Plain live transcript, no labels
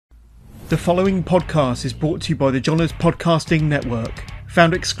The following podcast is brought to you by the Johners Podcasting Network,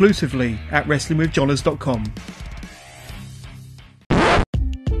 found exclusively at WrestlingWithJohners.com.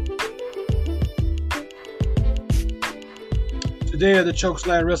 Today at the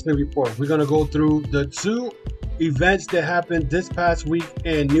Chokeslam Wrestling Report, we're going to go through the two events that happened this past week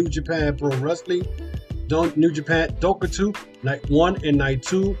in New Japan Pro Wrestling. New Japan Donkatu, Night 1 and Night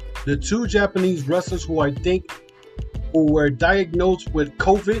 2. The two Japanese wrestlers who were diagnosed with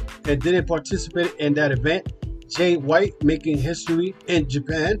COVID and didn't participate in that event. Jay White making history in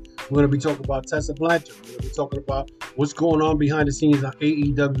Japan. We're going to be talking about Tessa. We're going to be talking about what's going on behind the scenes on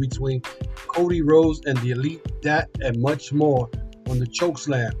AEW between Cody Rhodes and The Elite. That and much more on the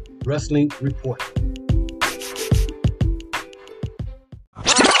Chokeslam Wrestling Report.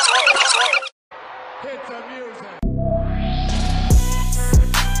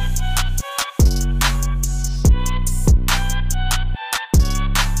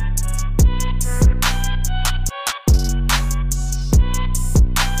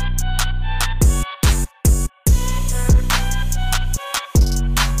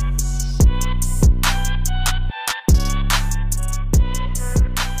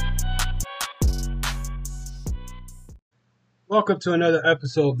 Welcome to another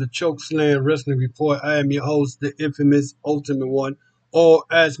episode of the Chokeslam Wrestling Report. I am your host, the infamous Ultimate One, or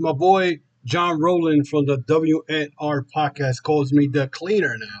as my boy John Rowland from the WNR podcast calls me, the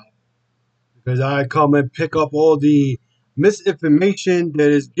cleaner now. Because I come and pick up all the misinformation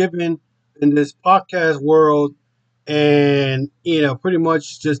that is given in this podcast world and, pretty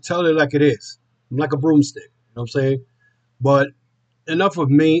much just tell it like it is. I'm like a broomstick, you know what I'm saying? But enough of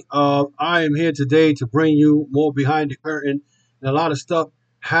me. I am here today to bring you more behind the curtain and a lot of stuff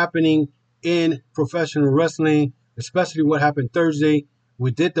happening in professional wrestling, especially what happened Thursday.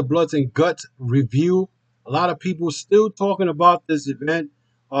 We did the Bloods and Guts review. A lot of people still talking about this event.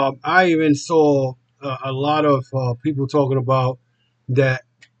 I even saw a lot of people talking about that,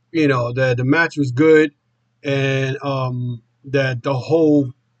 that the match was good and that the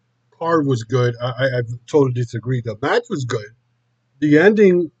whole card was good. I totally disagree. The match was good. The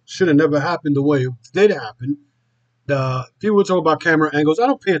ending should have never happened the way it did happen. The people talk about camera angles. I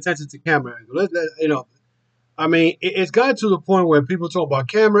don't pay attention to camera angles. It's gotten to the point where people talk about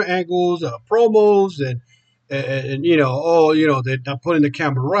camera angles, promos, and they're not putting the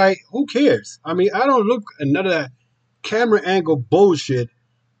camera right. Who cares? I don't look at none of that camera angle bullshit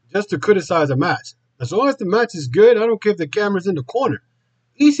just to criticize a match. As long as the match is good, I don't care if the camera's in the corner.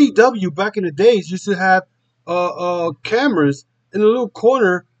 ECW back in the days used to have cameras in the little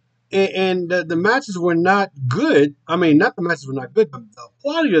corner. And the matches were not good. Not the matches were not good. The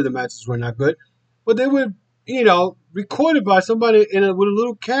quality of the matches were not good. But they were, recorded by somebody with a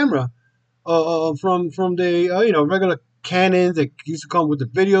little camera from the, regular Canons that used to come with the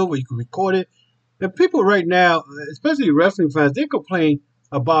video where you could record it. And people right now, especially wrestling fans, they complain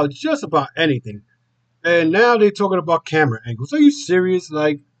about just about anything. And now they're talking about camera angles. Are you serious?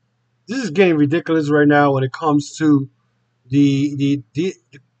 Like, this is getting ridiculous right now when it comes to the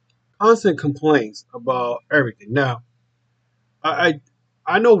constant complaints about everything. Now, I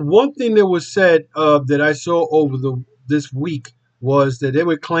know one thing that was said that I saw over this week was that they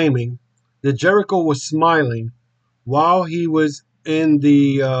were claiming that Jericho was smiling while he was in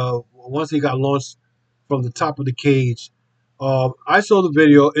the once he got launched from the top of the cage. I saw the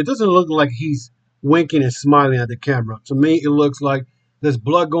video. It doesn't look like he's winking and smiling at the camera. To me, it looks like there's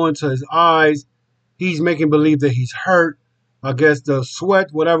blood going to his eyes. He's making believe that he's hurt. I guess the sweat,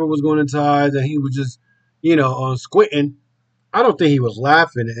 whatever was going into his eyes, and he was just, squinting. I don't think he was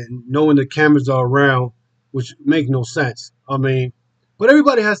laughing and knowing the cameras are around, which makes no sense. But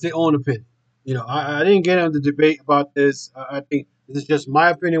everybody has their own opinion. I didn't get into the debate about this. I think this is just my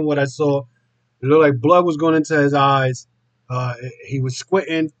opinion, what I saw. It looked like blood was going into his eyes. He was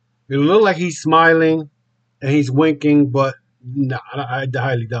squinting. It looked like he's smiling and he's winking, but no, I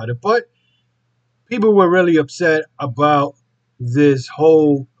highly doubt it. But people were really upset about this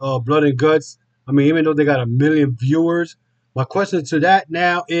whole Blood and Guts. Even though they got 1 million viewers, my question to that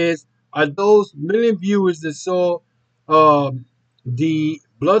now is, are those 1 million viewers that saw the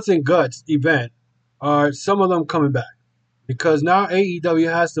Bloods and Guts event, are some of them coming back? Because now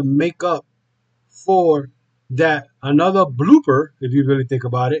AEW has to make up for that. Another blooper, if you really think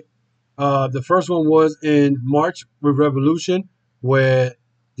about it. The first one was in March with Revolution, where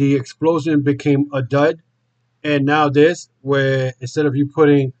the explosion became a dud. And now this, where instead of you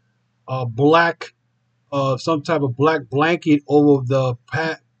putting some type of black blanket over the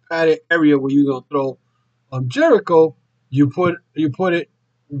padded area where you're gonna throw Jericho, you put it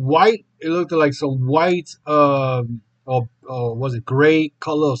white. It looked like some white or was it gray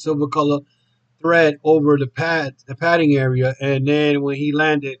color or silver color thread over the padding area, and then when he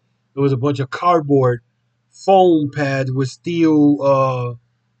landed, there was a bunch of cardboard foam pads with steel,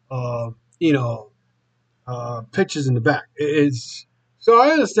 uh, you know, pictures in the back. It's so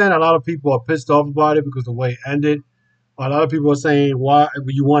I understand a lot of people are pissed off about it because the way it ended. A lot of people are saying why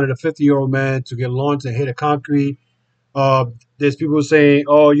you wanted a 50-year-old man to get launched and hit a concrete. Uh, there's people saying,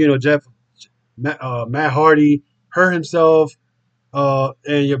 oh, Matt Hardy hurt himself,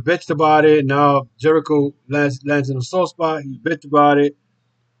 and you bitched about it. Now Jericho lands in a soft spot. You bitched about it.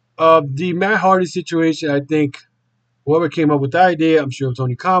 The Matt Hardy situation, I think whoever came up with the idea, I'm sure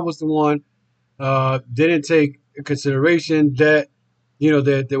Tony Khan was the one, didn't take in consideration that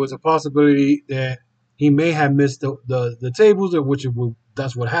that there was a possibility that he may have missed the tables,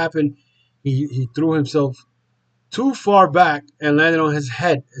 that's what happened. He threw himself too far back and landed on his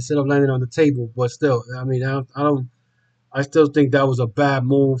head instead of landing on the table. But still, I mean, I still think that was a bad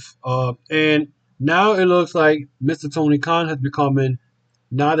move. And now it looks like Mr. Tony Khan has become in.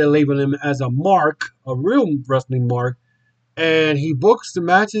 Now they label him as a mark, a real wrestling mark, and he books the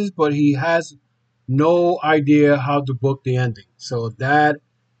matches, but he has no idea how to book the ending. So that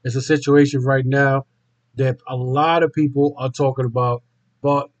is a situation right now that a lot of people are talking about.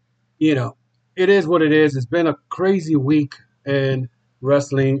 But it is what it is. It's been a crazy week in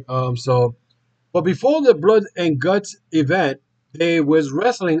wrestling. But before the Blood and Guts event, they was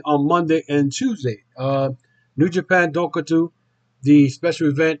wrestling on Monday and Tuesday. New Japan Donkatu, the special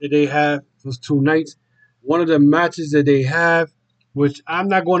event that they have was 2 nights. One of the matches that they have, which I'm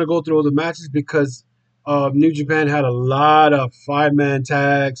not going to go through all the matches because New Japan had a lot of 5-man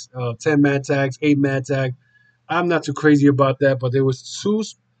tags, 10-man tags, 8-man tags. I'm not too crazy about that, but there was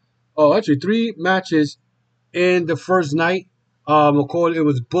actually 3 matches in the first night. Of course, it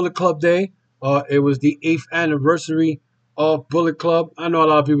was Bullet Club Day. It was the 8th anniversary of Bullet Club. I know a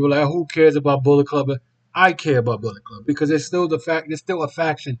lot of people are like, who cares about Bullet Club? But I care about Bullet Club because it's still there's still a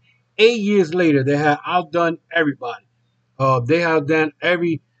faction. 8 years later, they have outdone everybody. They have done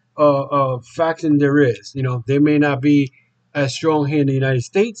every faction there is. They may not be as strong here in the United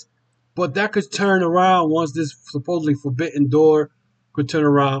States, but that could turn around once this supposedly forbidden door could turn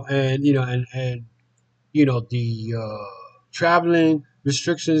around, and the traveling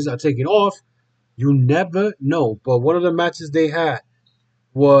restrictions are taken off. You never know. But one of the matches they had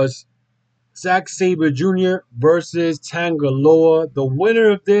was Zack Sabre Jr. versus Tangaloa. The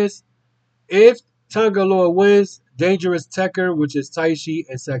winner of this, if Tangaloa wins, Dangerous Tekker, which is Taishi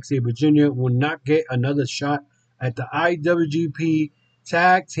and Zack Sabre Jr., will not get another shot at the IWGP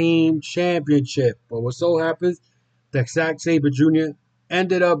Tag Team Championship. But what so happens that Zack Sabre Jr.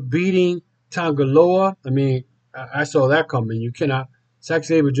 ended up beating Tangaloa. I mean, I saw that coming. You cannot. Zack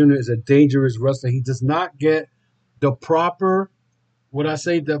Sabre Jr. is a dangerous wrestler. He does not get the proper,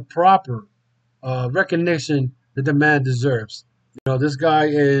 the proper recognition that the man deserves. This guy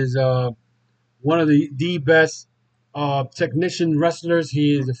is one of the best technician wrestlers.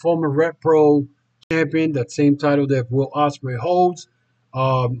 He is a former Ret Pro champion, that same title that Will Ospreay holds.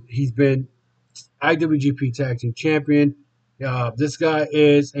 He's been IWGP Tag Team Champion. This guy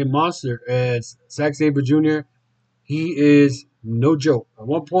is a monster. As Zack Sabre Jr., he is no joke. At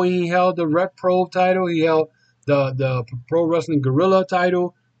one point, he held the Ret Pro title. He held the Pro Wrestling Guerrilla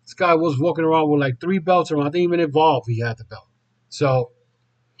title. This guy was walking around with like 3 belts around. I think even Evolve, he had the belt. So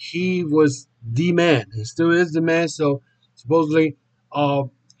he was the man. He still is the man. So supposedly,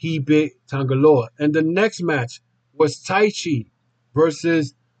 he beat Tangaloa. And the next match was Taichi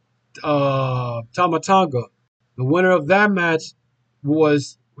versus Tamatanga. The winner of that match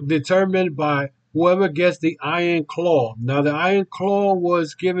was determined by whoever gets the Iron Claw. Now, the Iron Claw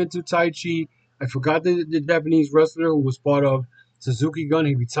was given to Taichi. I forgot the Japanese wrestler who was part of Suzuki Gun.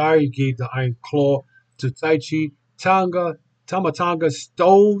 He retired. He gave the Iron Claw to Taichi. Tamatanga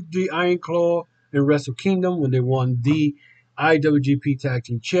stole the Iron Claw in Wrestle Kingdom when they won the IWGP Tag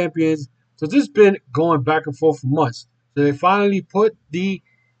Team Champions. So this has been going back and forth for months. So they finally put the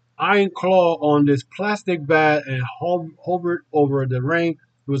Iron Claw on this plastic bat and hovered over the ring.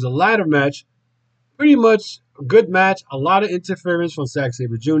 It was a ladder match. Pretty much a good match. A lot of interference from Zack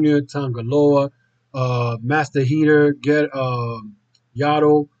Sabre Jr., Tangaloa, Master Heater,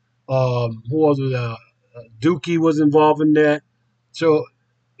 Yato. Who else was Dookie was involved in that. So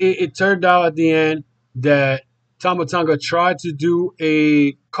it turned out at the end that Tamatanga tried to do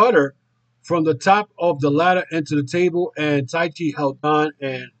a cutter from the top of the ladder into the table, and Taichi held on,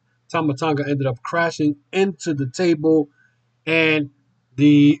 and Tamatanga ended up crashing into the table, and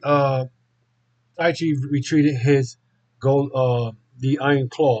the Taichi retreated his gold, the Iron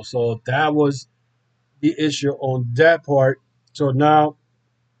Claw. So that was the issue on that part. So now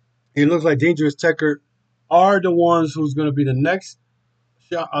it looks like Dangerous Tekker are the ones who's going to be the next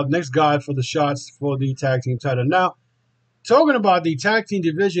guy for the shots for the tag team title. Now, talking about the tag team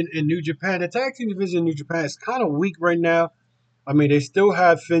division in New Japan, the tag team division in New Japan is kind of weak right now. I mean, they still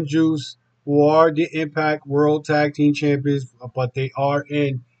have Finjuice, who are the Impact World Tag Team Champions, but they are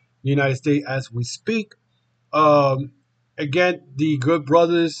in the United States as we speak. Um, Again, the Good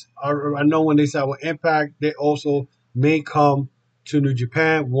Brothers, I know when they say with Impact, they also may come to New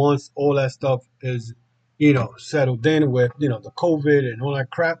Japan once all that stuff is, settled in with, the COVID and all that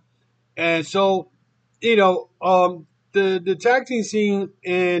crap. And so, the tag team scene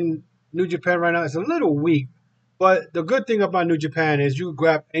in New Japan right now is a little weak. But the good thing about New Japan is you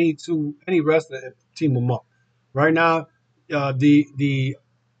grab any wrestler and team them up. Right now, the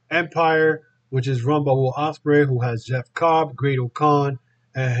Empire, which is run by Will Ospreay, who has Jeff Cobb, Great O'Khan,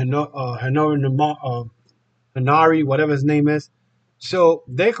 and Hanari, whatever his name is. So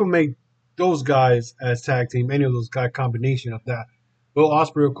they could make those guys as tag team, any of those guy combination of that. Will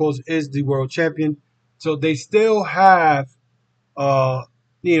Ospreay, of course, is the world champion. So they still have, uh,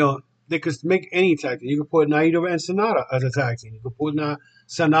 you know, they could make any tag team. You could put Naito and Sonata as a tag team. You could put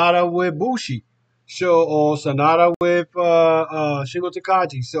Sonata with Bushi. So, or Sonata with Shingo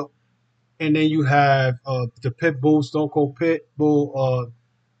Takagi. So, and then you have the Pitbull, Stone Cold Pitbull,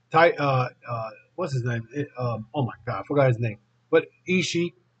 what's his name? Oh my God, I forgot his name. But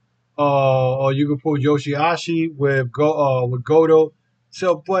Ishii, or you can put Yoshihashi with Goto.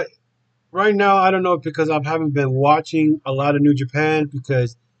 So, but right now I don't know because I haven't been watching a lot of New Japan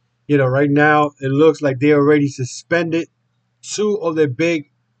because right now it looks like they already suspended two of their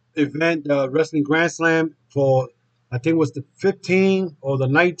big event wrestling Grand Slam for I think it was the 15 or the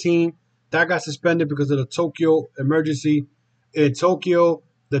 19 that got suspended because of the Tokyo emergency in Tokyo.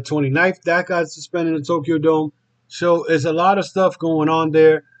 The 29th that got suspended in the Tokyo Dome. So there's a lot of stuff going on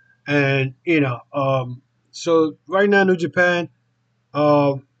there, and so right now New Japan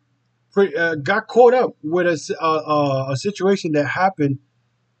uh, got caught up with a situation that happened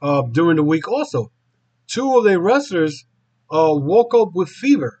during the week also. Two of their wrestlers woke up with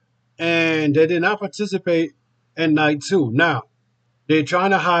fever and they did not participate in night two. Now, they're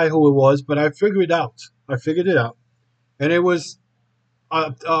trying to hide who it was, but I figured it out. And it was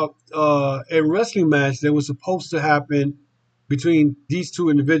a wrestling match that was supposed to happen between these two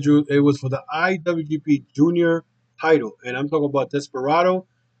individuals. It was for the IWGP Junior title. And I'm talking about Desperado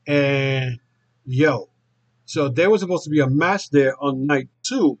and Yo. So there was supposed to be a match there on night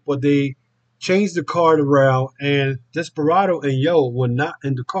two, but they changed the card around, and Desperado and Yo were not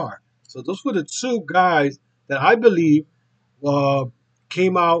in the card. So those were the two guys that I believe uh,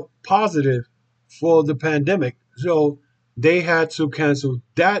 came out positive for the pandemic. So they had to cancel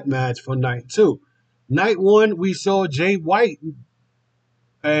that match for night two. Night one, we saw Jay White,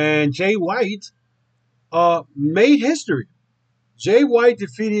 and Jay White made history. Jay White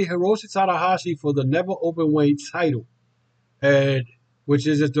defeated Hiroshi Tanahashi for the never open weight title, and which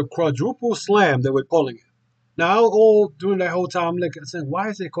is the quadruple slam that we're calling it. Now, all during that whole time, like I said, why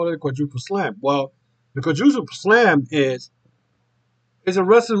is they call it a quadruple slam? Well, the quadruple slam is a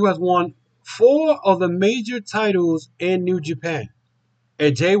wrestler who has won four of the major titles in New Japan,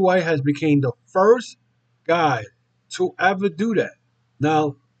 and Jay White has become the first guy to ever do that.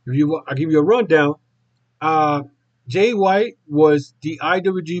 Now, I'll give you a rundown. Uh, Jay White was the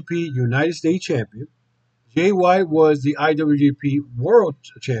IWGP United States Champion. Jay White was the IWGP World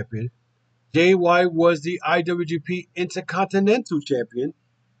Champion. Jay White was the IWGP Intercontinental Champion.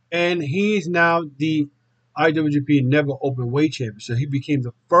 And he is now the IWGP Never Open Weight Champion. So he became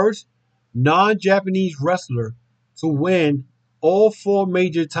the first non Japanese wrestler to win all four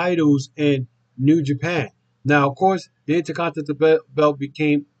major titles in New Japan. Now, of course, the Intercontinental belt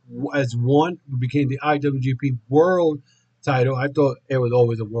became the IWGP World title. I thought it was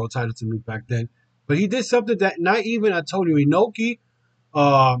always a world title to me back then. But he did something that not even Antonio Inoki,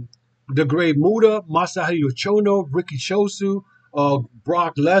 um, the Great Muta, Masahiro Chono, Ricky Shosu,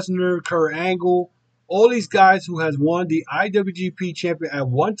 Brock Lesnar, Kurt Angle, all these guys who has won the IWGP champion at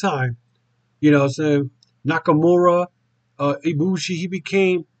one time, so Nakamura, Ibushi, he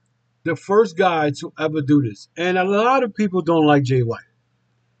became the first guy to ever do this. And a lot of people don't like Jay White.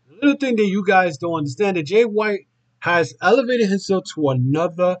 The little thing that you guys don't understand that Jay White has elevated himself to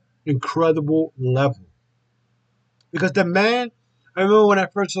another incredible level. Because the man, I remember when I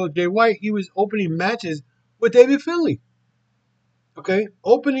first saw Jay White, he was opening matches with David Finlay. Okay?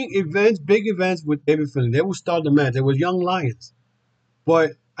 Opening events, big events with David Finlay. They would start the match. They were young lions.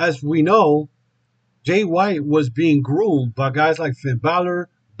 But as we know, Jay White was being groomed by guys like Finn Balor,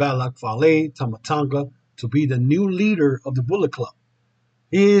 Balak Fale Tamatanga to be the new leader of the Bullet Club.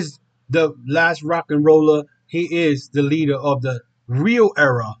 He is the last rock and roller. He is the leader of the real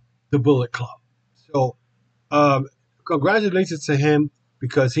era, the Bullet Club. So, um, congratulations to him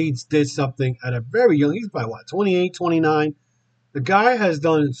because he did something at a very young. He's by what, 28, 29. The guy has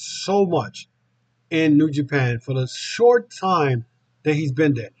done so much in New Japan for the short time that he's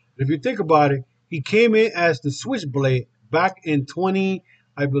been there. If you think about it, he came in as the Switchblade back in 20,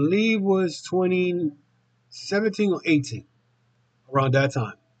 I believe was 2017 or 18, around that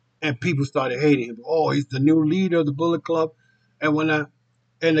time. And people started hating him. Oh, he's the new leader of the Bullet Club. And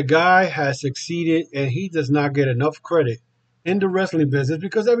and the guy has succeeded and he does not get enough credit in the wrestling business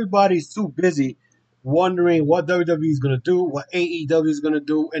because everybody's too busy wondering what WWE is going to do, what AEW is going to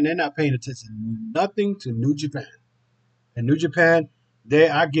do, and they're not paying attention. Nothing to New Japan. And New Japan,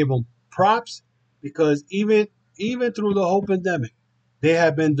 there I give them props because even through the whole pandemic, they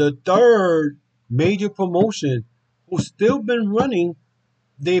have been the third major promotion who's still been running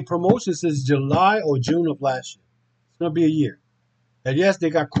their promotion since July or June of last year. It's going to be a year. And yes, they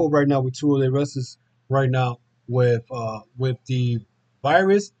got caught right now with two of their wrestlers right now with the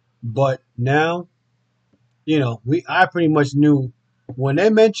virus, but now I pretty much knew when they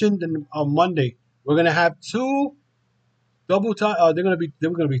mentioned on Monday we're gonna have two double title. There were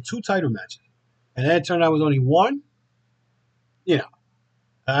gonna be two title matches, and then it turned out it was only one. You know,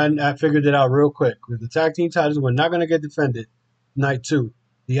 and I figured it out real quick. Because the tag team titles were not gonna get defended night two.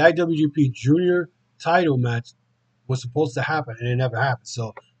 The IWGP Junior title match was supposed to happen, and it never happened.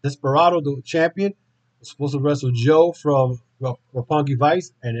 So Desperado, the champion, was supposed to wrestle Joe from Roppongi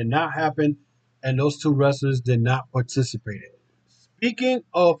Vice, and it did not happen. And those two wrestlers did not participate. Speaking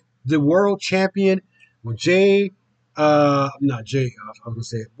of the world champion, not Jay, I was gonna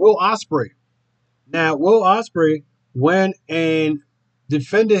say Will Ospreay. Now, Will Ospreay went and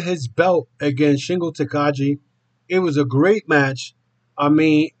defended his belt against Shingo Takagi. It was a great match. I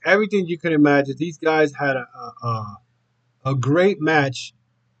mean, everything you could imagine. These guys had a great match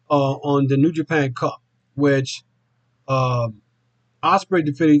on the New Japan Cup, which Ospreay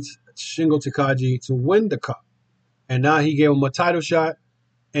defeated Shingo Takagi to win the cup, and now he gave him a title shot.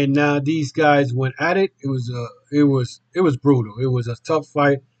 And now these guys went at it. It was brutal. It was a tough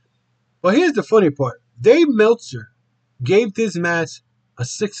fight. But here's the funny part: Dave Meltzer gave this match a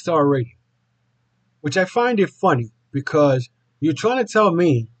 6-star rating, which I find it funny because you're trying to tell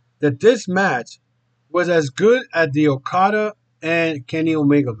me that this match was as good as the Okada and Kenny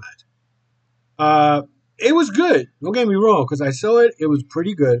Omega match. It was good. Don't get me wrong, because I saw it. It was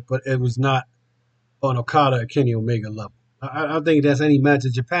pretty good, but it was not on Okada and Kenny Omega level. I don't think there's any match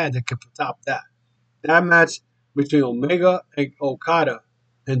in Japan that could top that. That match between Omega and Okada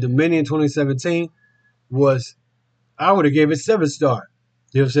in Dominion 2017 was, I would have gave it 7-star.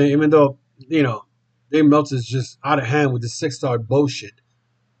 You know what I'm saying? Even though, Dave Meltzer's just out of hand with the 6-star bullshit.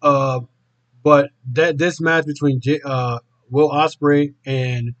 But this match between Will Ospreay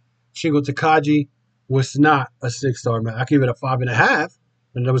and Shingo Takagi was not a 6-star match. I gave it a 5.5,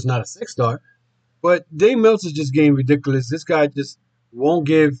 and that was not a 6-star. But Dave Meltzer's just getting ridiculous. This guy just won't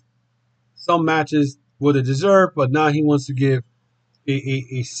give some matches what they deserve, but now he wants to give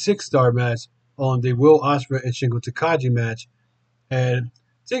a 6-star match on the Will Ospreay and Shingo Takagi match. And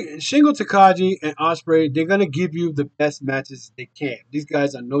Shingo Takagi and Ospreay, they're going to give you the best matches they can. These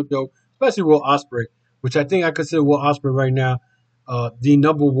guys are no joke, especially Will Ospreay, which I think I consider Will Ospreay right now the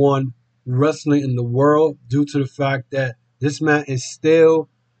number one wrestler in the world due to the fact that this man is still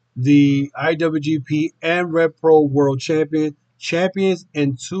the IWGP and Red Pro World champions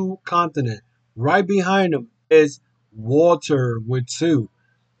in 2 continents. Right behind him is Walter with 2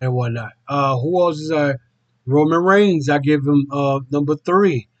 and whatnot. Who else is there? Roman Reigns, I give him number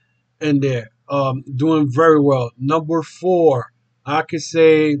 3 in there. Doing very well. Number 4, I could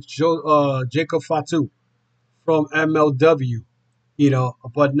say Jacob Fatu from MLW.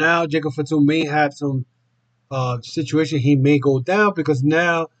 But now Jacob Fatu may have some situation. He may go down because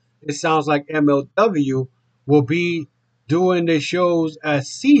now it sounds like MLW will be doing their shows as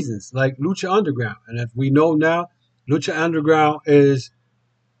seasons, like Lucha Underground. And as we know now, Lucha Underground is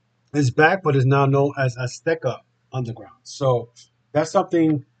back, but is now known as Azteca Underground. So that's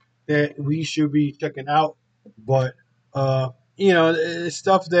something that we should be checking out. But it's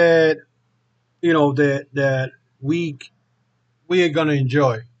stuff that that we are gonna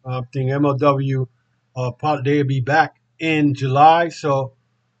enjoy. I think MLW they'll be back in July, so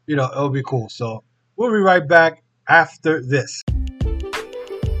it'll be cool. So we'll be right back after this.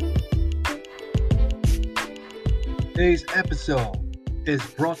 Today's episode is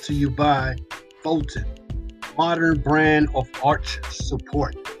brought to you by Fulton, modern brand of arch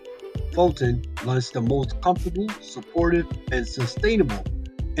support. Fulton launched the most comfortable, supportive, and sustainable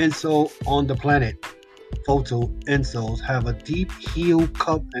insole on the planet. Photo insoles have a deep heel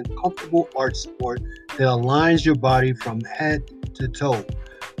cup and comfortable arch support that aligns your body from head to toe.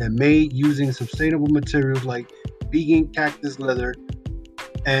 They're made using sustainable materials like vegan cactus leather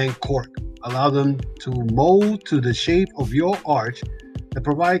and cork. Allow them to mold to the shape of your arch and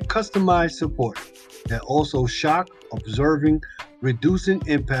provide customized support. They're also shock absorbing, reducing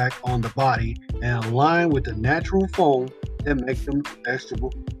impact on the body and align with the natural foam that make them extra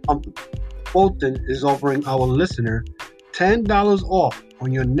comfortable. Fulton is offering our listener $10 off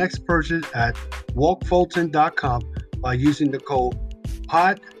on your next purchase at walkfulton.com by using the code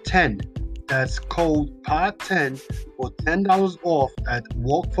POD10. That's code POD10 for $10 off at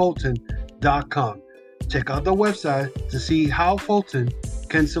walkfulton.com. Check out the website to see how Fulton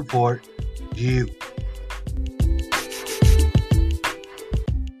can support you.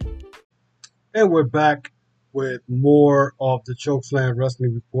 And we're back with more of the Chokeslam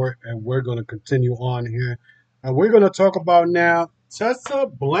Wrestling Report, and we're going to continue on here. And we're going to talk about now Tessa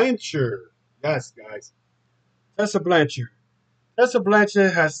Blanchard. Yes, guys. Tessa Blanchard. Tessa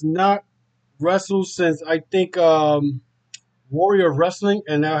Blanchard has not wrestled since, I think, Warrior Wrestling,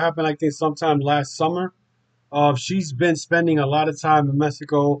 and that happened, I think, sometime last summer. She's been spending a lot of time in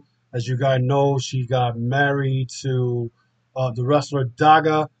Mexico. As you guys know, she got married to the wrestler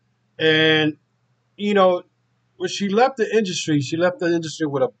Daga. And, you know, when she left the industry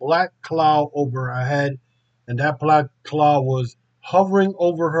with a black cloud over her head. And that black cloud was hovering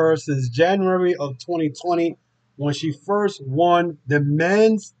over her since January of 2020 when she first won the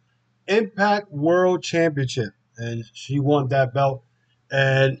Men's Impact World Championship. And she won that belt.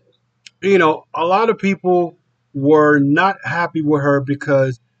 And, you know, a lot of people were not happy with her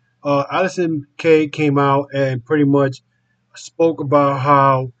because Allison Kay came out and pretty much spoke about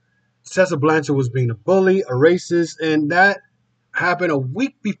how Tessa Blanchard was being a bully, a racist, and that happened a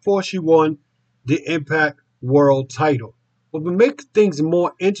week before she won the Impact World title. What would make things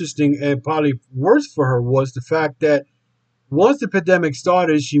more interesting and probably worse for her was the fact that once the pandemic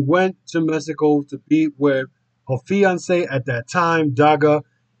started, she went to Mexico to be with her fiance at that time, Daga,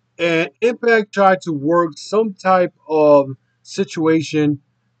 and Impact tried to work some type of situation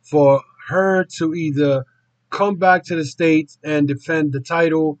for her to either come back to the States and defend the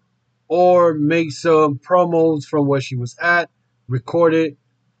title or make some promos from where she was at, record it.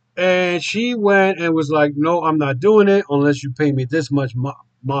 And she went and was like, no, I'm not doing it unless you pay me this much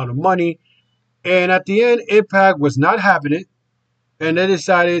amount of money. And at the end, Impact was not having it. And they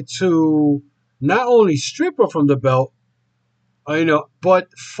decided to not only strip her from the belt, but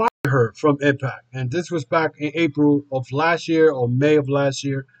fire her from Impact. And this was back in April of last year or May of last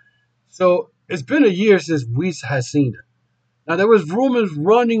year. So it's been a year since we had seen her. Now, there was rumors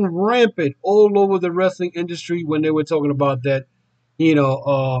running rampant all over the wrestling industry when they were talking about that,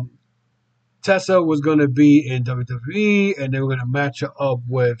 Tessa was going to be in WWE and they were going to match her up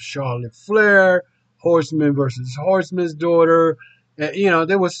with Charlotte Flair, Horseman versus Horseman's daughter. And,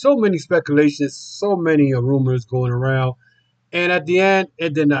 there was so many speculations, so many rumors going around. And at the end,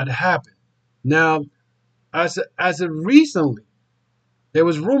 it did not happen. Now, as of recently, there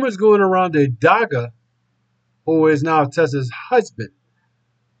was rumors going around that Daga, who is now Tessa's husband,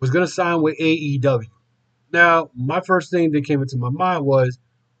 was going to sign with AEW. Now, my first thing that came into my mind was,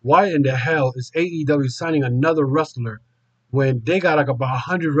 why in the hell is AEW signing another wrestler when they got like about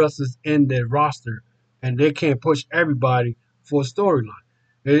 100 wrestlers in their roster and they can't push everybody for a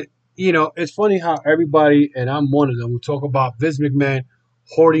storyline? It's funny how everybody, and I'm one of them, will talk about Vince McMahon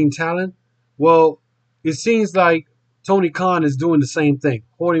hoarding talent. Well, it seems like Tony Khan is doing the same thing,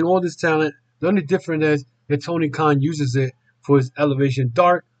 hoarding all this talent. The only difference is that Tony Khan uses it for his Elevation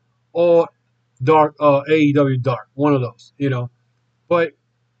Dark or Dark AEW Dark, one of those, But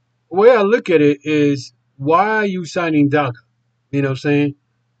the way I look at it is, why are you signing Daga? You know what I'm saying?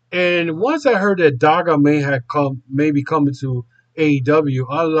 And once I heard that Daga may be coming to AEW,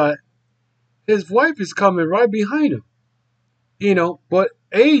 I was like, his wife is coming right behind him. But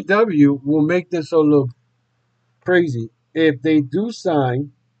AEW will make this so look crazy if they do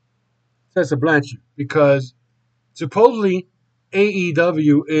sign Tessa Blanchard, because supposedly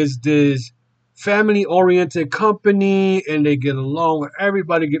AEW is this family-oriented company and they get along with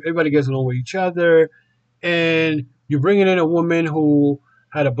everybody. Everybody gets along with each other. And you're bringing in a woman who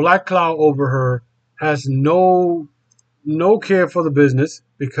had a black cloud over her, has no care for the business,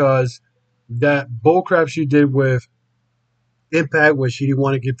 because that bullcrap she did with Impact, where she didn't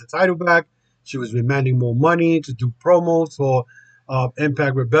want to give the title back. She was demanding more money to do promos for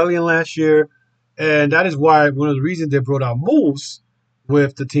Impact Rebellion last year. And that is why one of the reasons they brought out Moose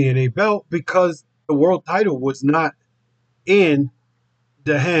with the TNA belt because the world title was not in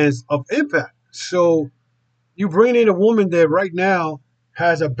the hands of Impact. So you bring in a woman that right now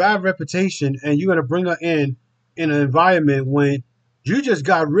has a bad reputation, and you're going to bring her in an environment when you just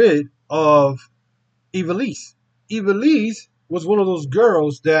got rid of Evilise. Evilise was one of those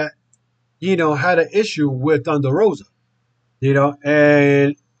girls that had an issue with Thunder Rosa,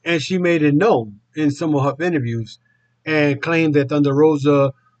 and she made it known in some of her interviews and claimed that Thunder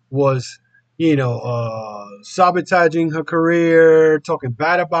Rosa was, sabotaging her career, talking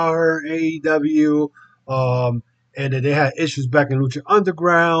bad about her in AEW, and that they had issues back in Lucha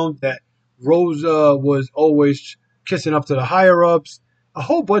Underground, that Rosa was always kissing up to the higher ups, a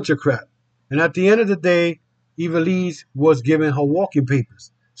whole bunch of crap. And at the end of the day, Evilise was given her walking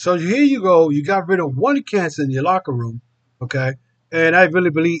papers. So here you go, you got rid of one cancer in your locker room, okay? And I really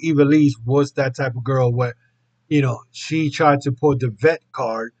believe Evilise was that type of girl where, she tried to pull the vet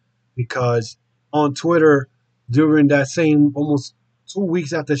card because on Twitter during that same almost 2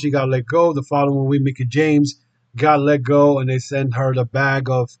 weeks after she got let go, the following week Mickey James got let go and they sent her the bag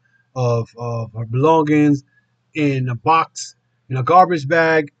of her belongings in a box, in a garbage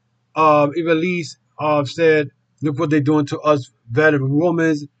bag. Evilise said, look what they're doing to us veteran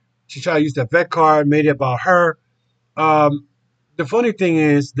women. She tried to use that vet card, made it about her. Um, the funny thing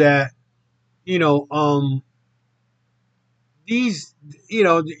is that, you know, um, these,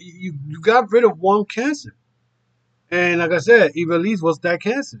 you got rid of one cancer. And like I said, Evilise was that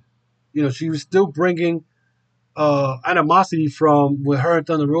cancer. She was still bringing animosity from with her and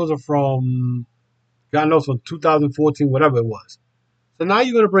Thunder Rosa from God knows from 2014, whatever it was. So now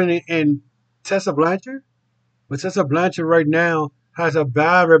you're going to bring in Tessa Blanchard. But Tessa Blanchard right now has a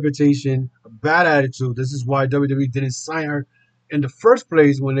bad reputation, a bad attitude. This is why WWE didn't sign her in the first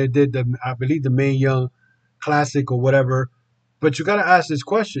place when they did I believe, the Mae Young Classic or whatever. But you got to ask this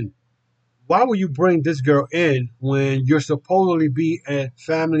question: why would you bring this girl in when you're supposedly be a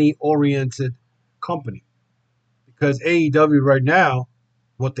family-oriented company? Because AEW right now,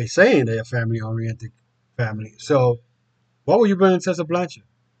 what they saying they're a family-oriented family. So why would you bring in Tessa Blanchard?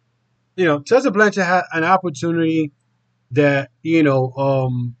 Tessa Blanchard had an opportunity that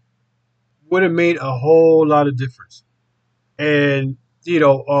would have made a whole lot of difference. And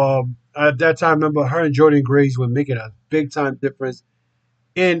at that time, remember her and Jordan Grace were making a big time difference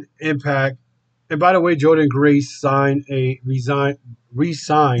in Impact. And by the way, Jordan Grace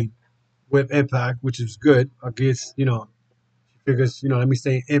re-signed with Impact, which is good. I guess she figures let me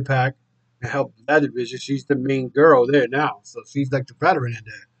stay in Impact and help that division. She's the main girl there now, so she's like the veteran in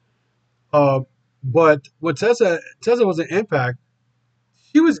there. But when Tessa was an Impact,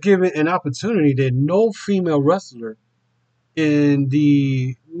 she was given an opportunity that no female wrestler in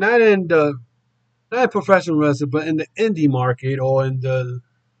the not in professional wrestling, but in the indie market or in the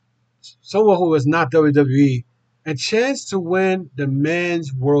someone who was not WWE, a chance to win the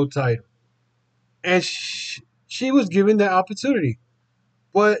men's world title, and she was given that opportunity.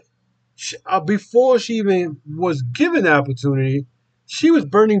 But before she even was given the opportunity, she was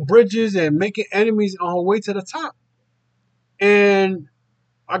burning bridges and making enemies on her way to the top. And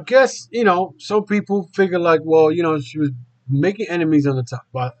I guess, some people figure like, well, she was making enemies on the top,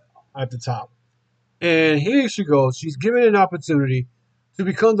 but at the top. And here she goes. She's given an opportunity to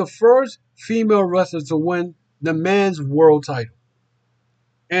become the first female wrestler to win the men's world title.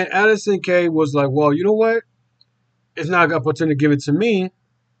 And Addison Kay was like, well, you know what? It's not an opportunity to give it to me.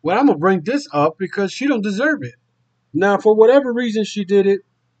 Well, I'm gonna bring this up because she don't deserve it. Now, for whatever reason she did it,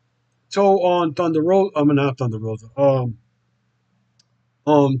 told on Thunder Rosa, I mean not Thunder Rosa,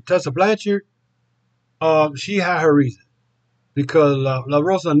 Tessa Blanchard, she had her reason because La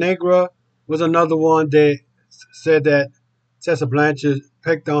Rosa Negra was another one that said that Tessa Blanchard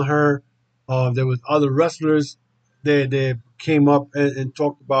picked on her. There was other wrestlers that came up and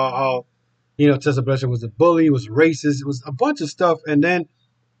talked about how Tessa Blanchard was a bully, was racist, it was a bunch of stuff. And then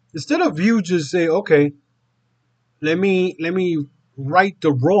instead of you just say, okay, let me right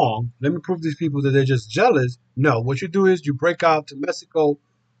the wrong, let me prove these people that they're just jealous. No, what you do is you break out to Mexico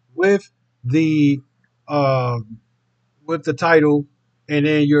with the uh, with the title, and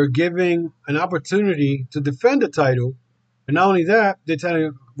then you're giving an opportunity to defend the title. And not only that, they're telling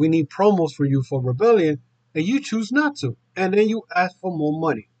you we need promos for you for Rebellion, and you choose not to. And then you ask for more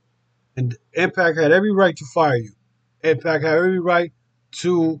money. And Impact had every right to fire you. Impact had every right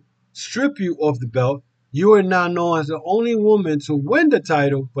to strip you of the belt. You are now known as the only woman to win the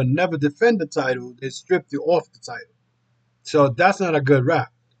title but never defend the title. They stripped you off the title. So that's not a good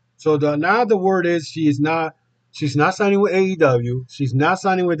rap. So now the word is she's not signing with AEW. She's not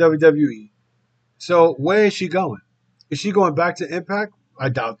signing with WWE. So where is she going? Is she going back to Impact? I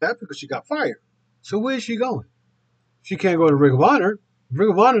doubt that because she got fired. So where is she going? She can't go to Ring of Honor.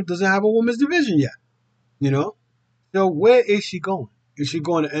 Ring of Honor doesn't have a women's division yet. You know? So where is she going? Is she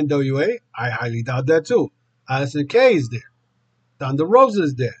going to NWA? I highly doubt that too. Alison Kay is there. Thunder Rosa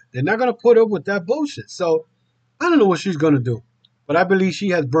is there. They're not going to put up with that bullshit. So I don't know what she's going to do. But I believe she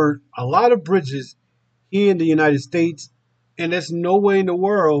has burned a lot of bridges here in the United States. And there's no way in the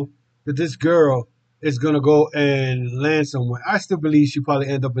world that this girl is going to go and land somewhere. I still believe she probably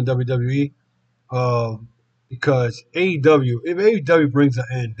end up in WWE. Because AEW, if AEW brings her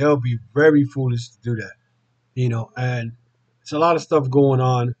in, they'll be very foolish to do that. And it's a lot of stuff going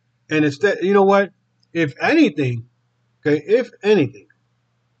on. And instead, you know what? If anything, what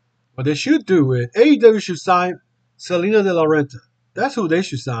they should do is AEW should sign Selena De La Renta. That's who they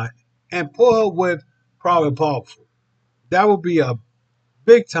should sign and put her with Proud and Powerful. That would be a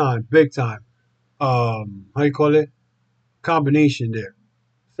big time, how you call it? Combination there.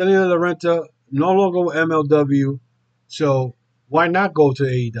 Selena De La Renta no longer with MLW, so why not go to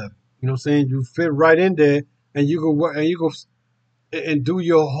AEW? You know what I'm saying? You fit right in there, and you go work, and you go and do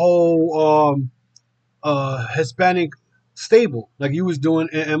your whole Hispanic stable like you was doing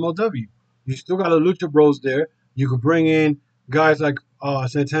in MLW. You still got a Lucha Bros there. You could bring in guys like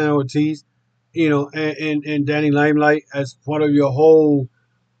Santana Ortiz, and Danny Limelight as part of your whole,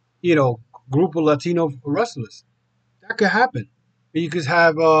 group of Latino wrestlers. That could happen. And you could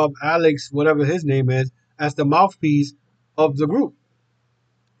have Alex, whatever his name is, as the mouthpiece of the group.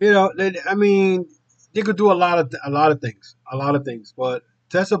 They could do a lot of things. But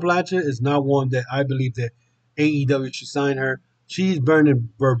Tessa Blanchard is not one that I believe that AEW should sign her. She's burning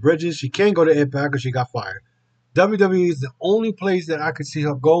her bridges. She can't go to Impact because she got fired. WWE is the only place that I could see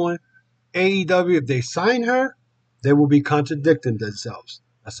her going. AEW, if they sign her, they will be contradicting themselves.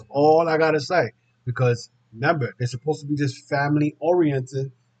 That's all I gotta say. Because remember, they're supposed to be this family-oriented,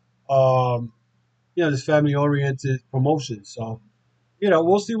 promotion. So,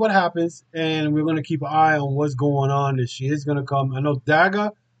 we'll see what happens, and we're gonna keep an eye on what's going on. If she is gonna come, I know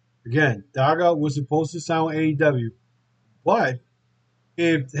Daga was supposed to sign with AEW, but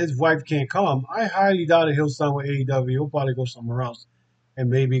if his wife can't come, I highly doubt that he'll sign with AEW. He'll probably go somewhere else and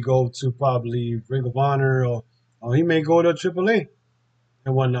maybe go to probably Ring of Honor or he may go to AAA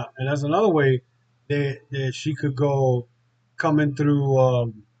and whatnot. And that's another way that she could go coming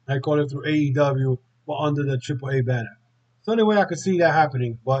through, I call it through AEW or under the AAA banner. It's the only way I could see that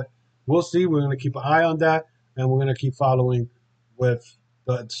happening, but we'll see. We're going to keep an eye on that and we're going to keep following with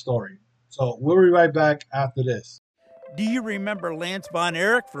the story. So we'll be right back after this. Do you remember Lance Von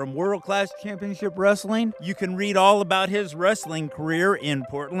Erich from World Class Championship Wrestling? You can read all about his wrestling career in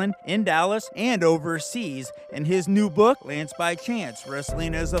Portland, in Dallas, and overseas in his new book, Lance by Chance,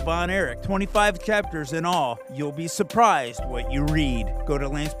 Wrestling as a Von Erich. 25 chapters in all. You'll be surprised what you read. Go to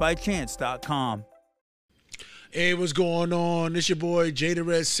lancebychance.com. Hey, what's going on? It's your boy, Jada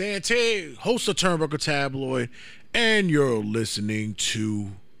Red Sante, host of Turnbuckle Tabloid, and you're listening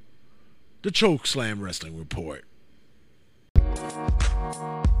to the Chokeslam Wrestling Report.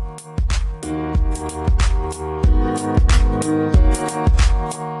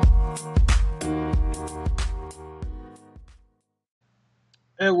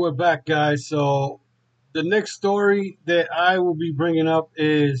 And we're back, guys. So the next story that I will be bringing up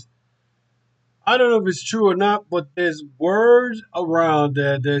is, I don't know if it's true or not, but there's words around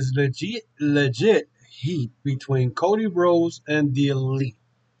that there's legit heat between Cody Rhodes and The Elite.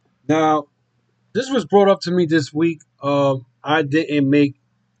 Now, this was brought up to me this week. I didn't make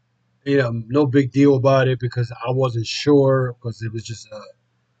no big deal about it because I wasn't sure, because it was just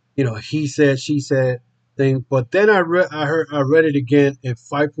he said, she said thing. But then I read it again in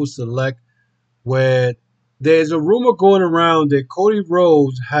Fightful Select, where there's a rumor going around that Cody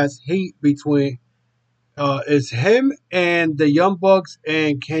Rhodes has heat between it's him and the Young Bucks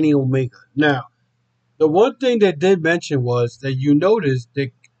and Kenny Omega. Now, the one thing they did mention was that you noticed that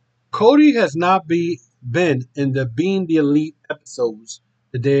Cody has not been in the Being the Elite episodes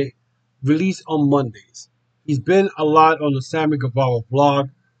that they release on Mondays. He's been a lot on the Sammy Guevara blog,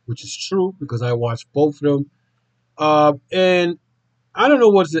 which is true because I watched both of them. And I don't know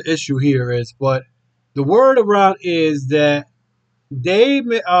what the issue here is, but the word around is that they,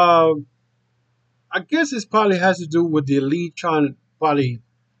 I guess it probably has to do with the Elite trying to probably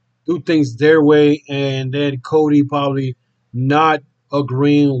do things their way, and then Cody probably not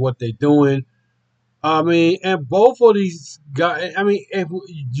agreeing with what they're doing. And both of these guys, if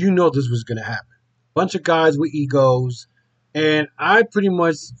you know this was going to happen. Bunch of guys with egos, and I pretty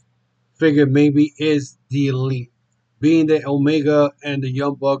much figured maybe it's the Elite. Being that Omega and the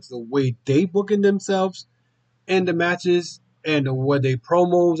Young Bucks, the way they booking themselves in the matches, and what they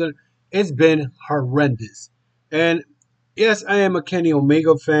promos, and it's been horrendous. And yes, I am a Kenny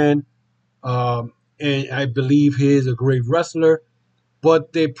Omega fan, and I believe he is a great wrestler.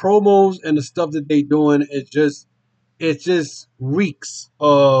 But the promos and the stuff that they doing is just it just reeks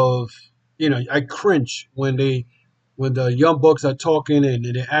of I cringe when the young bucks are talking and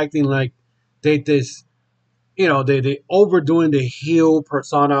they're acting like this they overdoing the heel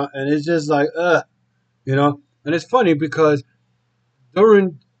persona, and it's just like and it's funny because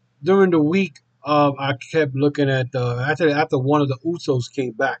during during the week I kept looking at after one of the Usos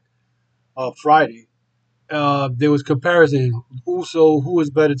came back Friday. There was comparison who is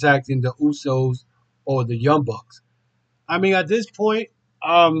better tag team, the Usos or the Young Bucks. I mean, at this point,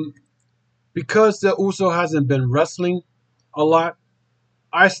 um, because the Uso hasn't been wrestling a lot,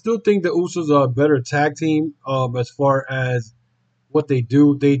 I still think the Usos are a better tag team as far as what they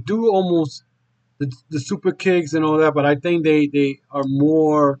do. They do almost the super kicks and all that, but I think they are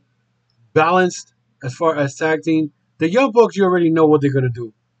more balanced as far as tag team. The Young Bucks, you already know what they're gonna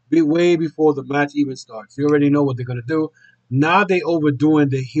do. Way before the match even starts, you already know what they're gonna do. Now they overdoing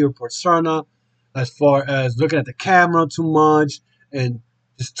the heel persona, as far as looking at the camera too much and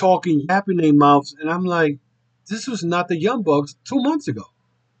just talking, yapping their mouths. And I'm like, this was not the Young Bucks 2 months ago.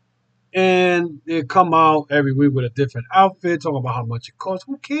 And they come out every week with a different outfit, talking about how much it costs.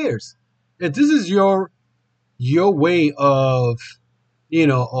 Who cares? If this is your way of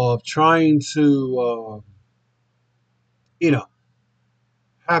of trying to you know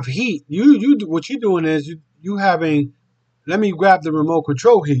have heat. What you're doing is you having let me grab the remote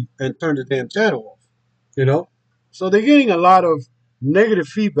control heat and turn the damn channel off. You know, so they're getting a lot of negative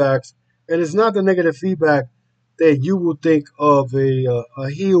feedbacks, and it's not the negative feedback that you would think of a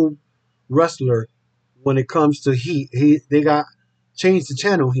heel wrestler when it comes to heat. They got changed the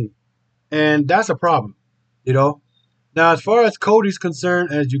channel heat, and that's a problem. You know. Now, as far as Cody's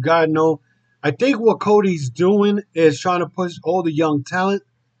concerned, as you guys know, I think what Cody's doing is trying to push all the young talent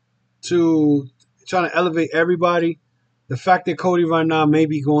to trying to elevate everybody. The fact that Cody right now may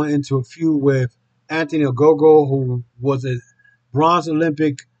be going into a feud with Anthony Ogogo, who was a bronze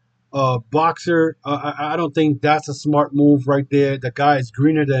Olympic boxer, I don't think that's a smart move right there. The guy is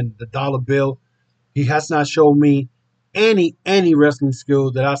greener than the dollar bill. He has not shown me any wrestling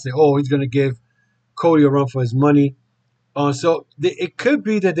skill that I say, oh, he's going to give Cody a run for his money. It could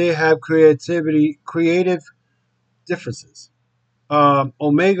be that they have creative differences.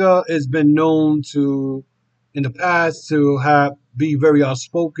 Omega has been known to, in the past, to have be very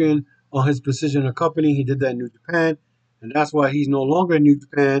outspoken on his position in the company. He did that in New Japan, and that's why he's no longer in New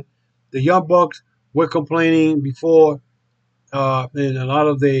Japan. The Young Bucks were complaining before in a lot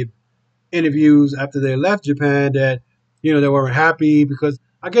of the interviews after they left Japan that they weren't happy because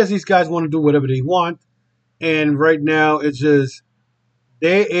I guess these guys want to do whatever they want, and right now it's just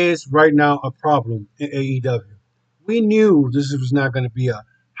there is right now a problem in AEW. We knew this was not going to be a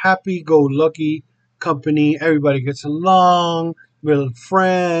happy-go-lucky company. Everybody gets along, we're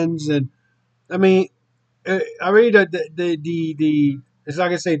friends, and I mean, already the it's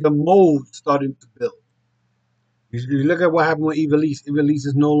like I say, the mold starting to build. You look at what happened with Eva Lise. Eva Lise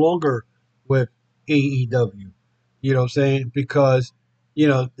is no longer with AEW. You know what I'm saying? Because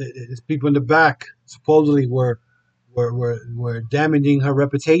there's people in the back supposedly were damaging her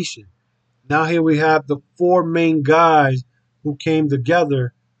reputation. Now here we have the four main guys who came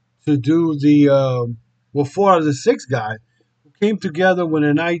together to do four out of the six guys who came together with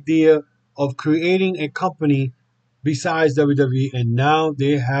an idea of creating a company besides WWE, and now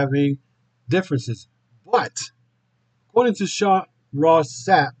they're having differences. But according to Sean Ross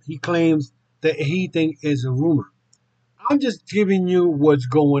Sapp, he claims that he thinks is a rumor. I'm just giving you what's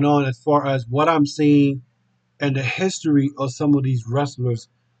going on as far as what I'm seeing and the history of some of these wrestlers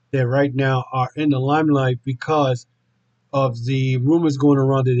that right now are in the limelight because of the rumors going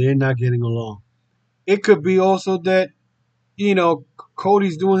around that they're not getting along. It could be also that,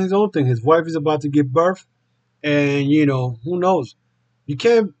 Cody's doing his own thing. His wife is about to give birth, and who knows? You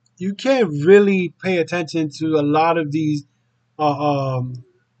can't really pay attention to a lot of these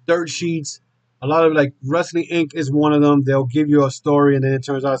dirt sheets. A lot of like Wrestling Inc. is one of them. They'll give you a story and then it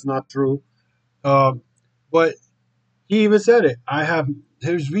turns out it's not true. But he even said it.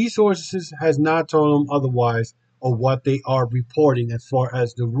 His resources has not told him otherwise of what they are reporting as far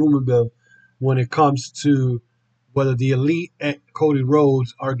as the rumor mill when it comes to whether the Elite and Cody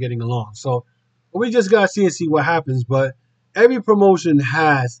Rhodes are getting along. So we just gotta see what happens. But every promotion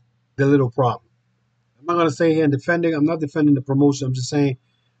has the little problem. I'm not gonna say here and defending. I'm not defending the promotion. I'm just saying,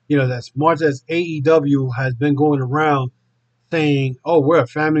 that as much as AEW has been going around saying, "Oh, we're a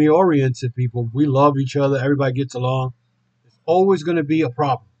family-oriented people. We love each other. Everybody gets along." always going to be a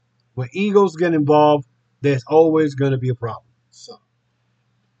problem. When egos get involved, there's always going to be a problem.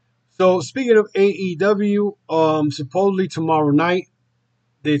 So speaking of AEW, supposedly tomorrow night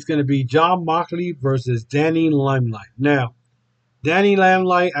there's going to be John Moxley versus Danny Limelight. Now, Danny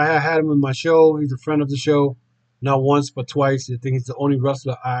Limelight, I had him in my show. He's a friend of the show, not once but twice. I think he's the only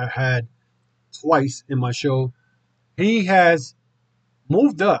wrestler I had twice in my show. He has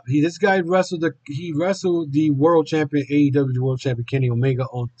moved up. This guy wrestled the world champion, AEW world champion Kenny Omega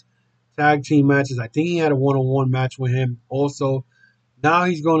on tag team matches. I think he had a one-on-one match with him also. Now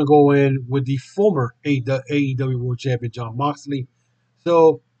he's going to go in with the former AEW world champion John Moxley.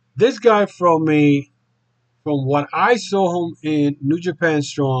 So this guy from what I saw him in New Japan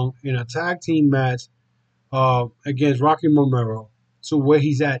Strong in a tag team match against Rocky Romero to where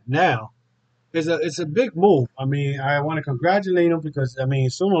he's at now, it's a big move. I mean, I want to congratulate him because, I mean,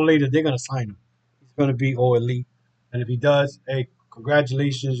 sooner or later they're going to sign him. He's going to be all elite. And if he does, hey,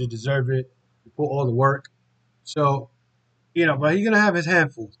 congratulations, you deserve it. You put all the work. So, but he's going to have his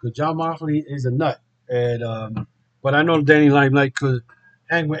handfuls because John Moxley is a nut. And but I know Danny Limelight could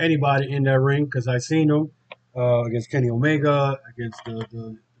hang with anybody in that ring because I've seen him against Kenny Omega, against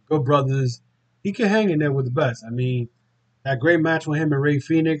the Good Brothers. He can hang in there with the best. I mean, that great match with him and Ray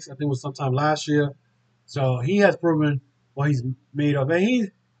Phoenix, I think it was sometime last year. So he has proven what he's made of. And he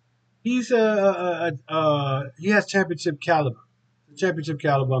has championship caliber. Championship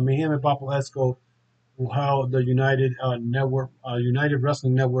caliber. I mean, him and Papa Esco, who held the United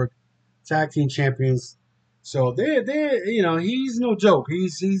Wrestling Network tag team champions. So he's no joke.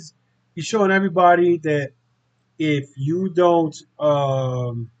 He's showing everybody that if you don't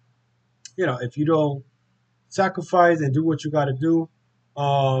sacrifice and do what you got to do,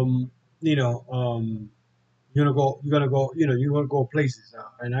 you're gonna go places.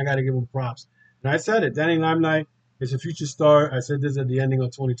 And I got to give him props. And I said it. Danny Limelight is a future star. I said this at the ending of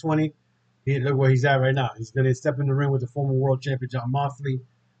 2020. Look where he's at right now. He's gonna step in the ring with the former world champion John Moxley.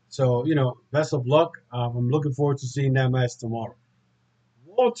 So best of luck. I'm looking forward to seeing that match tomorrow.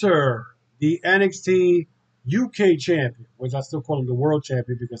 Walter, the NXT UK champion, which I still call him the world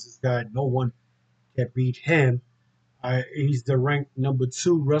champion because this guy, no one can beat him. He's the ranked number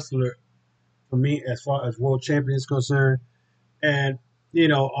 2 wrestler for me as far as world champion is concerned. And,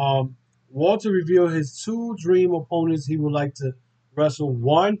 Walter revealed his 2 dream opponents he would like to wrestle.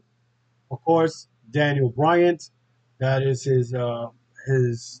 One, of course, Daniel Bryan. That is his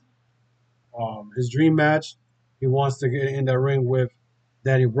dream match. He wants to get in the ring with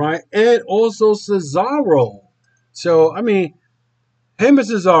Daniel Bryan and also Cesaro. So, I mean, him and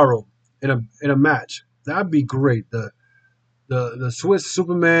Cesaro in a match, that'd be great. The Swiss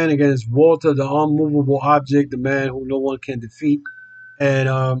Superman against Walter, the unmovable object, the man who no one can defeat. And,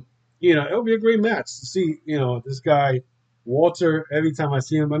 it'll be a great match to see, this guy, Walter, every time I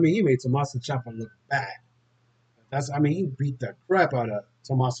see him, I mean, he made Tommaso Ciampa look bad. He beat the crap out of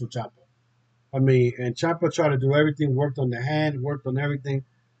Tommaso Ciampa. I mean, and Ciampa tried to do everything, worked on the hand, worked on everything.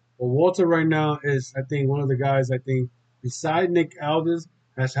 But Walter right now is, I think, one of the guys, beside Nick Aldis,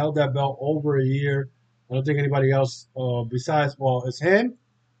 has held that belt over a year. I don't think anybody else besides, it's him,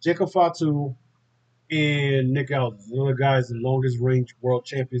 Jacob Fatu, and Nick Aldis. Those are the guys, the longest range world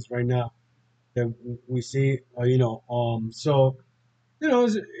champions right now that we see. So,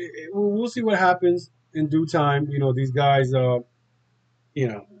 we'll see what happens in due time. These guys, a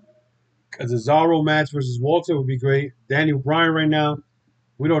Cesaro match versus Walter would be great. Daniel Bryan right now,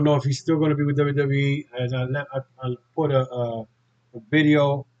 we don't know if he's still going to be with WWE. As I put a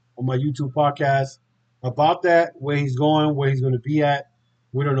video on my YouTube podcast about that, where he's going, where he's going to be at.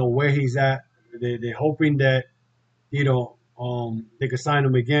 We don't know where he's at. They're hoping that, they could sign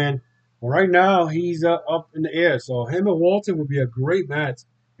him again. But right now, he's up in the air. So him and Walter would be a great match.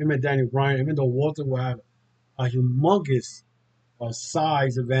 Him and Daniel Bryan, even though Walter will have a humongous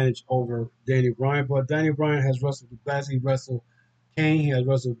size advantage over Daniel Bryan. But Daniel Bryan has wrestled the best. He wrestled Kane. He has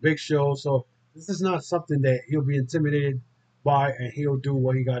wrestled Big Show. So this is not something that he'll be intimidated by, and he'll do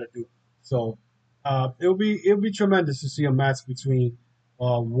what he got to do. So it'll be tremendous to see a match between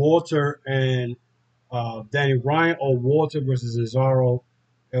Walter and Daniel Bryan, or Walter versus Cesaro.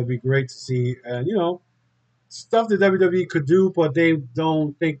 It'll be great to see, and stuff that WWE could do, but they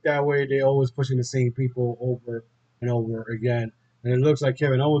don't think that way. They're always pushing the same people over and over again. And it looks like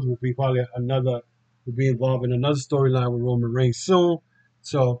Kevin Owens will be involved in another storyline with Roman Reigns soon.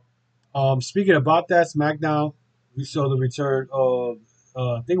 So, speaking about that, SmackDown, we saw the return of,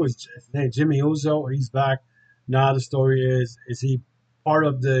 I think it was his name, Jimmy Uso. He's back. Now the story is he part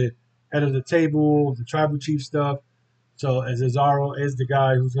of the head of the table, the tribal chief stuff? So, as Cesaro is the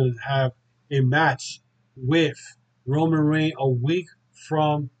guy who's going to have a match with Roman Reigns a week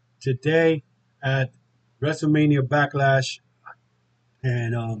from today at WrestleMania Backlash.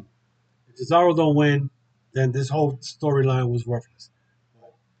 And if Cesaro don't win, then this whole storyline was worthless.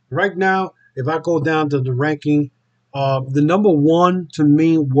 Right now, if I go down to the ranking, the number one to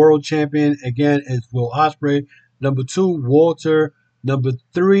me world champion again is Will Ospreay. Number two, Walter. Number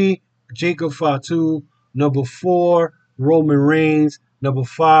three, Jacob Fatu. Number four, Roman Reigns. Number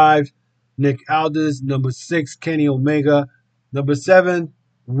five, Nick Aldis. Number six, Kenny Omega. Number seven,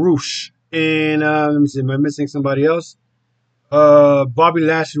 Roosh. And let me see, am I missing somebody else? Bobby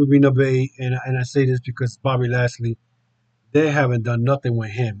Lashley would be number eight, and I say this because Bobby Lashley, they haven't done nothing with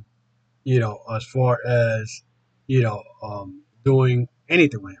him, as far as doing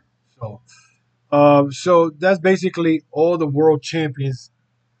anything with him. So that's basically all the world champions.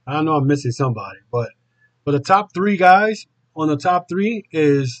 I know I'm missing somebody, but for the top three guys on the top three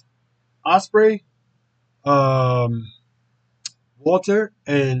is Osprey, um, Walter,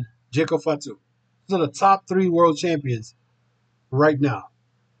 and Jacob Fatu. Those are the top three world champions right now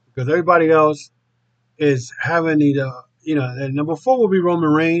because everybody else is having either, and number four will be Roman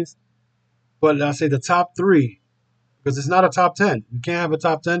Reigns, but I say the top three because it's not a top 10. You can't have a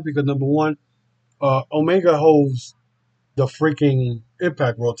top 10 because number one, Omega holds the freaking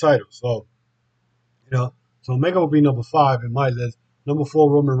Impact World title. So Omega will be number five in my list. Number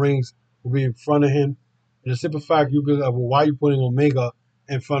four, Roman Reigns will be in front of him. And the simple fact you could, well, why are you putting Omega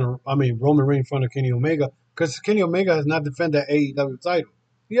in front of, Roman Reigns in front of Kenny Omega? Because Kenny Omega has not defended the AEW title.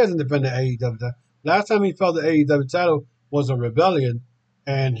 He hasn't defended the AEW title. Last time he felt the AEW title was a Rebellion,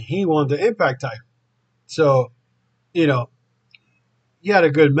 and he won the Impact title. So, he had a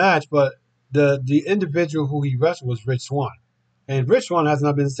good match, but the individual who he wrestled was Rich Swann. And Rich Swann has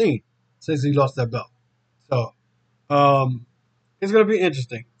not been seen since he lost that belt. So, it's going to be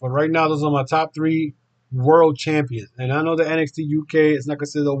interesting. But right now, those are my top three world champions. And I know the NXT UK is not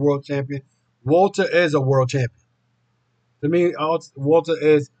considered a world champion. Walter is a world champion. To me, Walter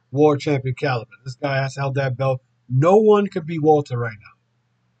is world champion caliber. This guy has held that belt. No one could be Walter right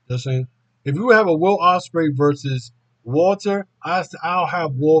now. Just saying. If you have a Will Ospreay versus Walter, I'll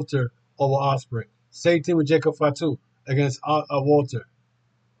have Walter over Ospreay. Same thing with Jacob Fatu against Walter.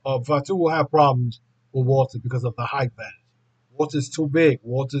 Fatu will have problems with Walter because of the height advantage. Walter's too big.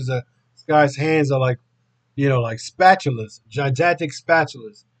 This guy's hands are like spatulas, gigantic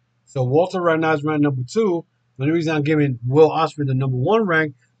spatulas. So Walter right now is ranked number two. The only reason I'm giving Will Ospreay the number one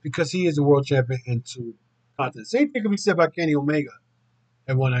rank because he is a world champion in two continents. Same thing can be said about Kenny Omega.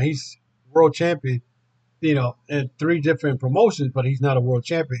 And when he's world champion, in three different promotions, but he's not a world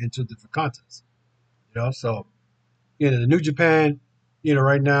champion in two different continents. So the New Japan,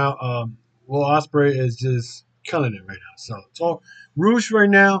 right now, Will Ospreay is just killing it right now. So Roosh right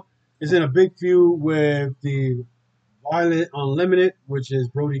now is in a big feud with the Violent Unlimited, which is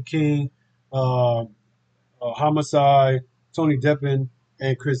Brody King, Homicide, Tony Deppen,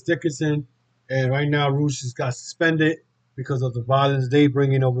 and Chris Dickinson. And right now, Roosh has got suspended because of the violence they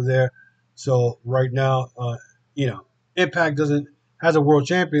bringing over there. So right now, Impact has a world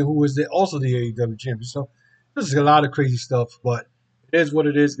champion who is also the AEW champion. So this is a lot of crazy stuff, but it is what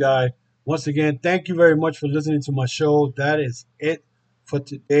it is, guy. Once again, thank you very much for listening to my show. That is it for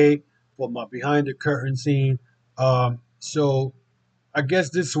today for my behind the curtain scene. So I guess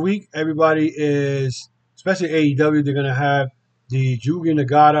this week everybody is, especially AEW, they're gonna have the Yuji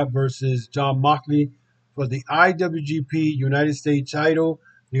Nagata versus John Moxley for the IWGP United States title.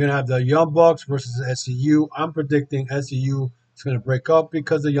 You're gonna have the Young Bucks versus SCU. I'm predicting SCU is gonna break up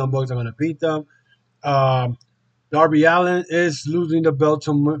because the Young Bucks are gonna beat them. Darby Allin is losing the belt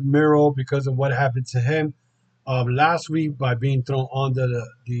to Miro because of what happened to him last week by being thrown under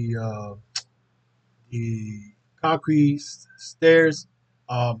the concrete stairs.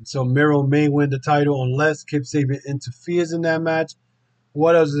 So Miro may win the title unless Kip Sabian interferes in that match.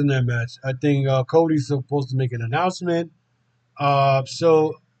 What else is in that match? I think Cody's supposed to make an announcement.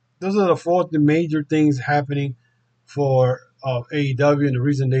 So those are the major things happening for AEW, and the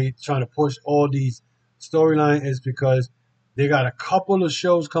reason they trying to push all these storylines is because they got a couple of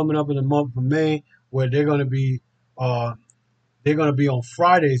shows coming up in the month of May where they're going to be on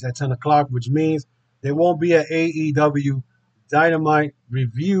Fridays at 10 o'clock, which means there won't be an AEW Dynamite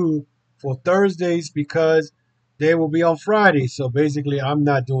review for Thursdays because they will be on Fridays. So basically, I'm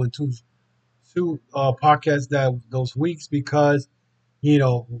not doing two podcasts those weeks because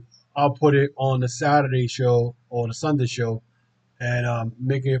I'll put it on the Saturday show or the Sunday show and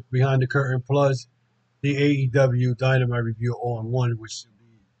make it behind the curtain plus the AEW Dynamite review all in one, which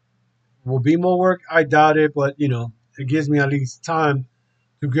will be more work. I doubt it, but it gives me at least time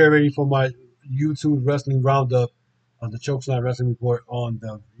to get ready for my YouTube Wrestling Roundup the Chokeslam Wrestling Report on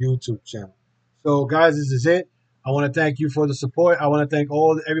the YouTube channel. So, guys, this is it. I want to thank you for the support. I want to thank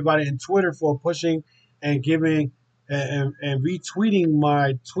everybody in Twitter for pushing and giving and retweeting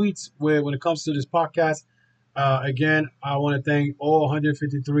my tweets when it comes to this podcast. Again, I want to thank all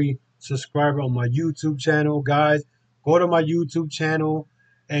 153 subscribers on my YouTube channel. Guys, go to my YouTube channel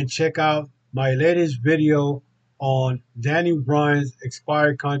and check out my latest video on Daniel Bryan's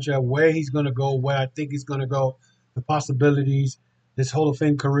expired contract, where he's going to go, where I think he's going to go, the possibilities, his Hall of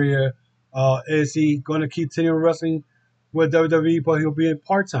Fame career. Is he going to continue wrestling with WWE, but he'll be in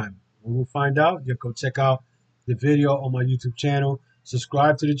part-time? We will find out. You go check out the video on my YouTube channel.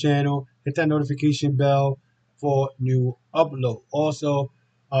 Subscribe to the channel. Hit that notification bell for new upload. Also,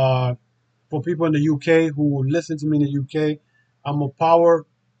 for people in the UK who listen to me in the UK, I'm a Power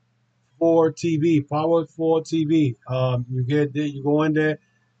 4 TV. Power 4 TV. You get there, you go in there,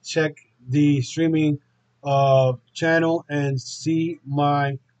 check the streaming channel and see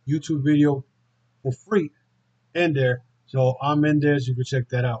my YouTube video for free in there. So I'm in there, so you can check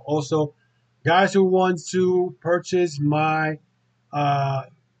that out. Also, guys who want to purchase my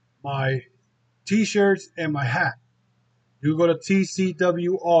my t-shirts and my hat, you go to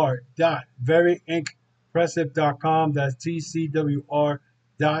tcwr.veryimpressive.com. That's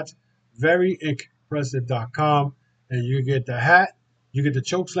tcwr.veryimpressive.com. And you get the hat, you get the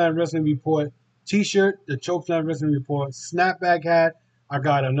Chokeslam Wrestling Report t-shirt, the Chokeslam Wrestling Report snapback hat. I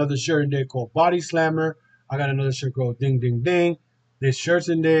got another shirt in there called Body Slammer. I got another shirt called Ding Ding Ding. There's shirts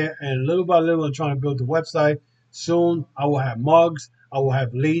in there, and little by little, I'm trying to build the website. Soon, I will have mugs. I will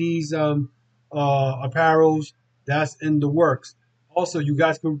have ladies' apparels. That's in the works. Also, you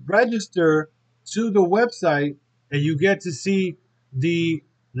guys can register to the website, and you get to see the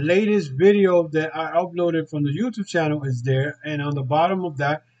latest video that I uploaded from the YouTube channel is there. And on the bottom of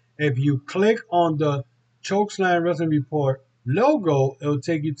that, if you click on the Chokeslam Wrestling Report logo, it will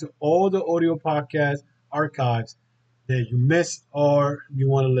take you to all the audio podcast archives that you missed or you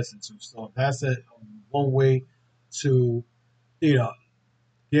want to listen to. So that's one way to,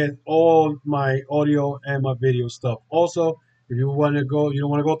 get all my audio and my video stuff. Also, if you want to go, you don't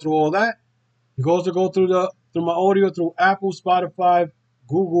want to go through all that. You go through my audio through Apple, Spotify,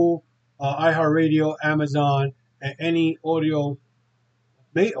 Google, iHeartRadio, Amazon, and any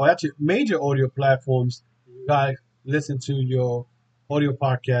major audio platforms. You guys listen to your audio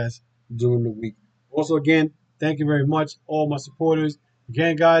podcast during the week. Also, again, thank you very much, all my supporters.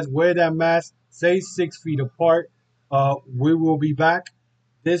 Again, guys, wear that mask. Stay 6 feet apart. We will be back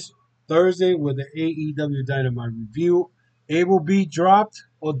this Thursday with the AEW Dynamite review. It will be dropped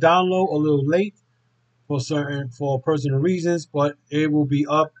or download a little late for personal reasons, but it will be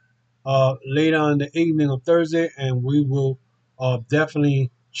up later on the evening of Thursday, and we will definitely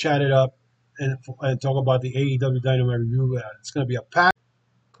chat it up and talk about the AEW Dynamite review. It's going to be a packed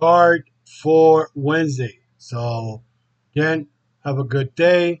card for Wednesday. So again, have a good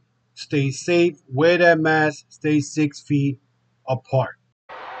day. Stay safe. Wear that mask. Stay 6 feet apart.